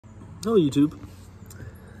Hello YouTube,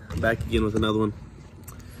 back again with another one.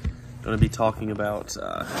 Going to be talking about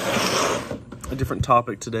a different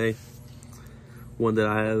topic today, one that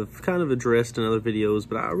I have kind of addressed in other videos,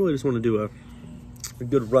 but I really just want to do a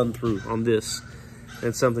good run through on this. And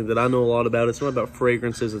it's something that I know a lot about. It's not about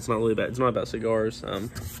fragrances, it's not about cigars.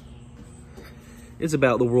 It's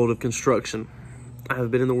about the world of construction. I have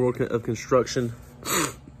been in the world of construction.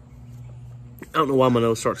 I don't know why my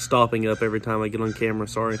nose starts stopping up every time I get on camera,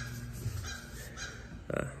 sorry.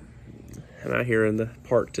 I'm out here in the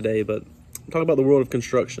park today, but I'm talking about the world of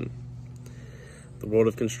construction. The world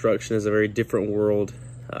of construction is a very different world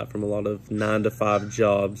from a lot of 9-to-5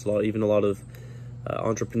 jobs, even a lot of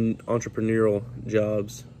entrepreneurial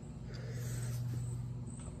jobs.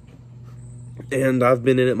 And I've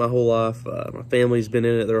been in it my whole life. My family's been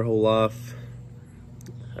in it their whole life.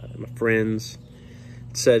 My friends,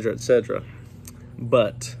 etc., etc.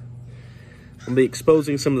 But I'll be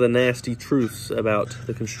exposing some of the nasty truths about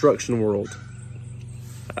the construction world.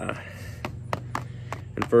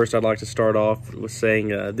 And first, I'd like to start off with saying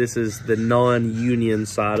this is the non-union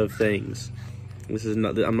side of things. This is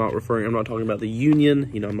not. I'm not talking about the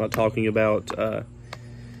union. I'm not talking about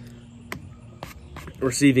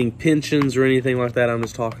receiving pensions or anything like that. I'm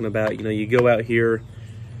just talking about, you go out here.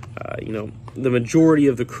 The majority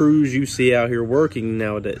of the crews you see out here working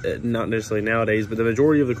nowadays, not necessarily nowadays, but the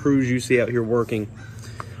majority of the crews you see out here working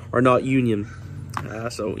are not union.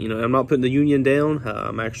 So, I'm not putting the union down.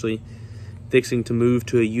 I'm actually fixing to move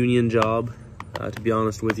to a union job, to be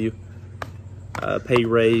honest with you. Pay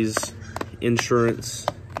raise, insurance,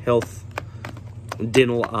 health,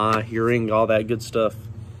 dental, eye, hearing, all that good stuff.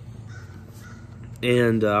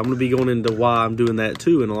 And I'm going to be going into why I'm doing that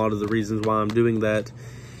too, and a lot of the reasons why I'm doing that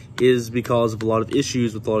is because of a lot of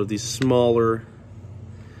issues with a lot of these smaller,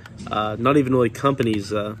 not even really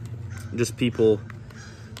companies, just people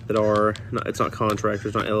that are, it's not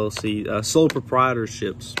contractors, not LLC, sole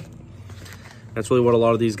proprietorships. That's really what a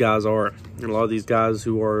lot of these guys are. And a lot of these guys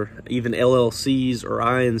who are even LLCs or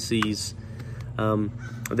INCs,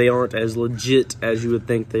 they aren't as legit as you would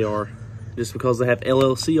think they are. Just because they have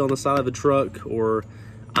LLC on the side of the truck or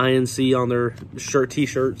INC on their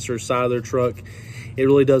t-shirts or side of their truck, it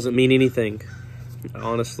really doesn't mean anything,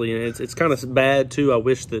 honestly. And it's kind of bad too. I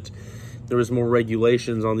wish that there was more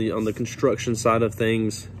regulations on the construction side of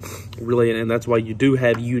things, really, and that's why you do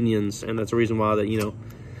have unions, and that's the reason why that,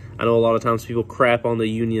 I know a lot of times people crap on the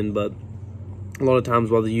union, but a lot of times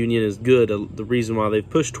while the union is good, the reason why they've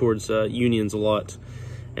pushed towards unions a lot,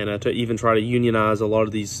 and to even try to unionize a lot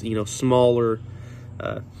of these, smaller,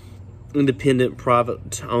 independent,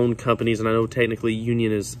 private-owned companies. And I know technically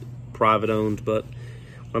union is private-owned, but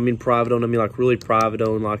when I mean private-owned, I mean like really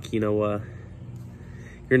private-owned, like, your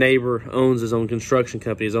neighbor owns his own construction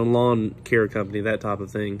company, his own lawn care company, that type of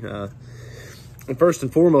thing. And first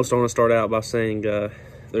and foremost, I want to start out by saying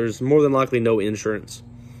there's more than likely no insurance,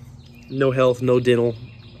 no health, no dental,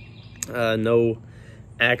 no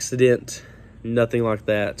accident, nothing like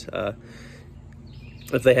that.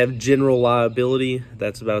 If they have general liability,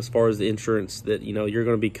 that's about as far as the insurance that, you're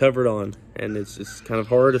going to be covered on. And it's kind of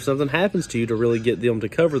hard if something happens to you to really get them to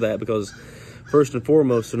cover that, because first and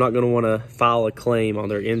foremost, they're not going to want to file a claim on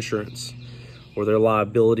their insurance or their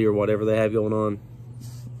liability or whatever they have going on.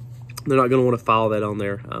 They're not going to want to file that on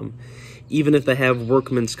there. Even if they have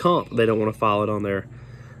workman's comp, they don't want to file it on there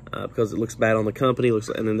because it looks bad on the company.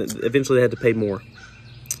 And then eventually they have to pay more.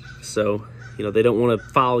 So, they don't want to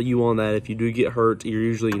file you on that. If you do get hurt, you're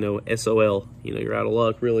usually, SOL. You're out of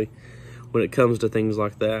luck, really, when it comes to things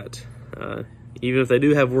like that. Even if they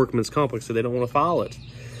do have workman's comp, like I said, they don't want to file it.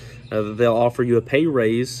 They'll offer you a pay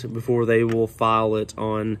raise before they will file it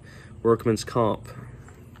on workman's comp.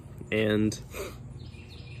 And,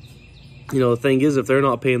 the thing is, if they're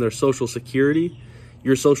not paying their Social Security,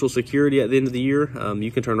 your Social Security at the end of the year,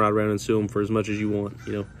 you can turn right around and sue them for as much as you want,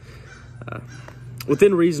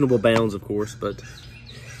 within reasonable bounds, of course. But,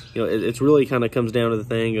 it's really kind of comes down to the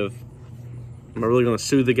thing of, am I really going to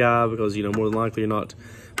sue the guy? Because, more than likely you're not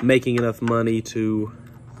making enough money to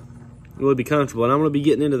really be comfortable. And I'm going to be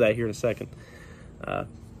getting into that here in a second.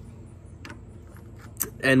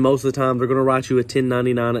 And most of the time, they're going to write you a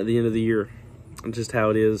 1099 at the end of the year. It's just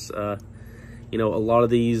how it is. A lot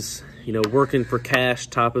of these, working for cash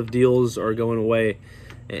type of deals are going away.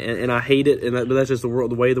 And I hate it, but that's just the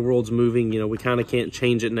way the world's moving. We kind of can't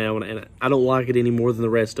change it now, and I don't like it any more than the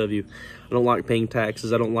rest of you. I don't like paying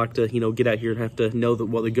taxes. I don't like to, get out here and have to know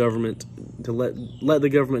what the government, to let the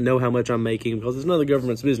government know how much I'm making, because it's none of the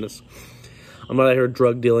government's business. I'm not out here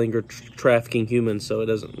drug dealing or trafficking humans, so it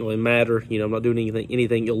doesn't really matter. I'm not doing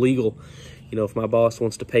anything illegal. If my boss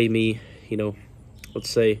wants to pay me, let's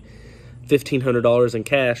say $1,500 in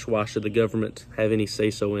cash, why should the government have any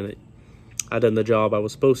say-so in it? I done the job I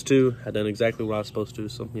was supposed to. I done exactly what I was supposed to,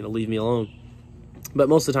 so, leave me alone. But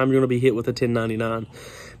most of the time, you're going to be hit with a 1099.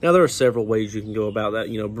 Now, there are several ways you can go about that,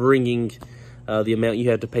 bringing the amount you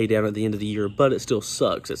have to pay down at the end of the year, but it still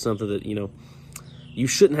sucks. It's something that, you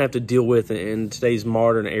shouldn't have to deal with in today's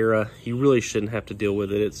modern era. You really shouldn't have to deal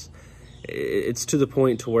with it. It's to the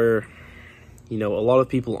point to where, a lot of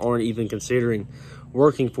people aren't even considering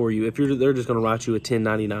working for you if they're just going to write you a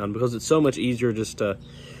 1099, because it's so much easier just to,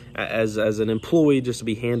 as an employee, just to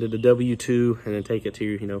be handed a W-2 and then take it to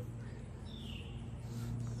your,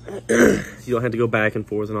 you don't have to go back and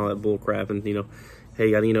forth and all that bull crap. And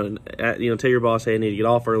hey, tell your boss, hey, I need to get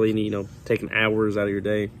off early, and taking hours out of your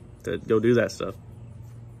day to go do that stuff.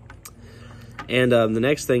 And the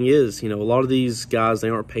next thing is, a lot of these guys, they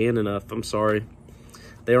aren't paying enough. I'm sorry,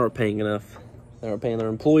 they aren't paying enough. They aren't paying their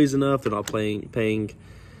employees enough. They're not paying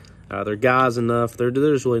their guys enough. They're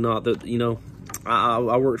just really not.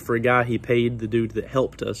 I worked for a guy. He paid the dude that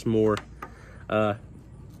helped us more for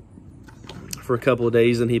a couple of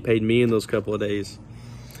days than he paid me in those couple of days.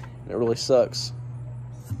 And it really sucks.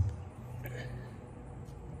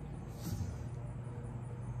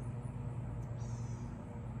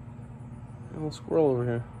 A little squirrel over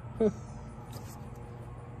here. Huh.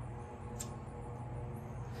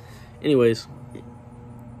 Anyways,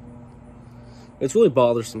 it's really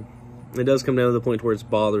bothersome. It does come down to the point where it's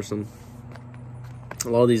bothersome. A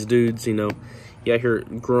lot of these dudes, you out here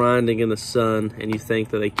grinding in the sun, and you think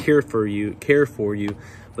that they care for you,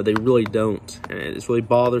 but they really don't. And it's really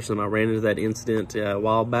bothersome. I ran into that incident a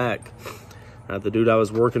while back. The dude I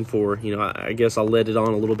was working for, I guess I let it on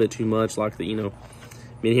a little bit too much. Like that,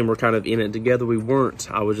 me and him were kind of in it together. We weren't.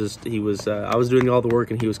 I was doing all the work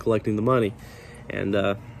and he was collecting the money. And,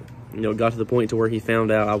 it got to the point to where he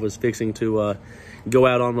found out I was fixing to go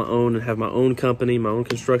out on my own and have my own company, my own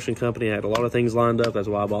construction company. I had a lot of things lined up. That's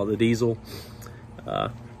why I bought the diesel.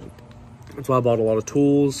 That's why I bought a lot of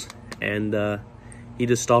tools. And he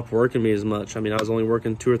just stopped working me as much. I mean, I was only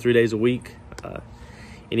working 2 or 3 days a week.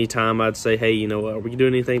 Anytime I'd say, hey, are we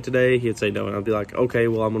doing anything today? He'd say no. And I'd be like, okay,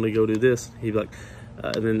 well, I'm going to go do this. He'd be like,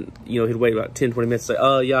 and then, he'd wait about 10, 20 minutes and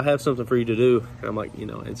say, yeah, I have something for you to do. And I'm like,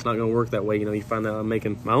 it's not going to work that way. You find out I'm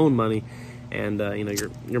making my own money, and,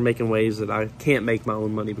 you're making ways that I can't make my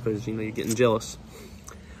own money because, you're getting jealous.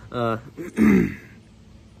 And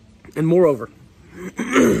moreover,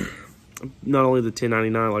 not only the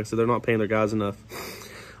 1099, like I said, they're not paying their guys enough.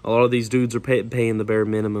 A lot of these dudes are paying the bare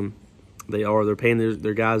minimum. They're paying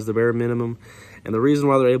their guys the bare minimum. And the reason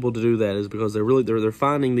why they're able to do that is because they're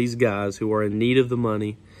finding these guys who are in need of the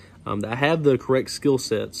money, that have the correct skill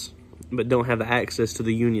sets, but don't have the access to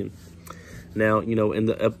the union. Now, in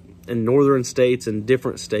northern states and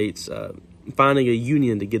different states, finding a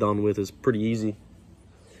union to get on with is pretty easy.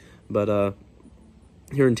 But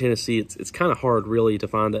here in Tennessee, it's kind of hard, really, to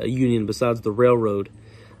find a union besides the railroad,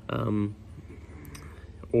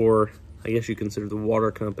 or I guess you consider the water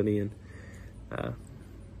company and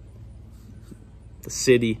the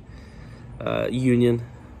city union.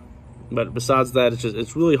 But besides that,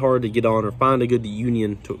 it's really hard to get on or find a good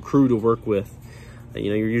union crew to work with.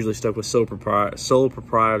 You're usually stuck with sole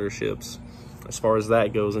proprietorships as far as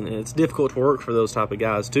that goes, and it's difficult to work for those type of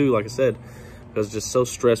guys too, like I said, because it's just so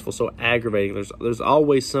stressful, so aggravating. There's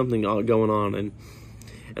always something going on, and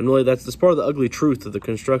really that's part of the ugly truth of the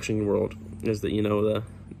construction world, is that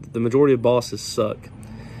the majority of bosses suck.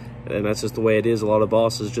 And that's just the way it is. A lot of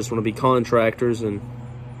bosses just want to be contractors, and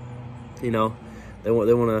they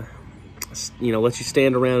want to let you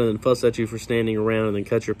stand around and then fuss at you for standing around and then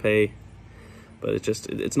cut your pay. But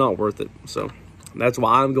it's not worth it. So that's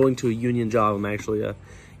why I'm going to a union job. I'm actually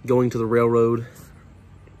going to the railroad.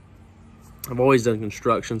 I've always done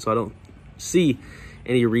construction, so I don't see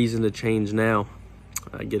any reason to change now.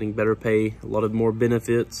 Getting better pay, a lot of more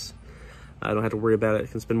benefits. I don't have to worry about it. I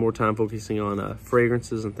can spend more time focusing on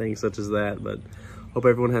fragrances and things such as that. But hope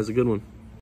everyone has a good one.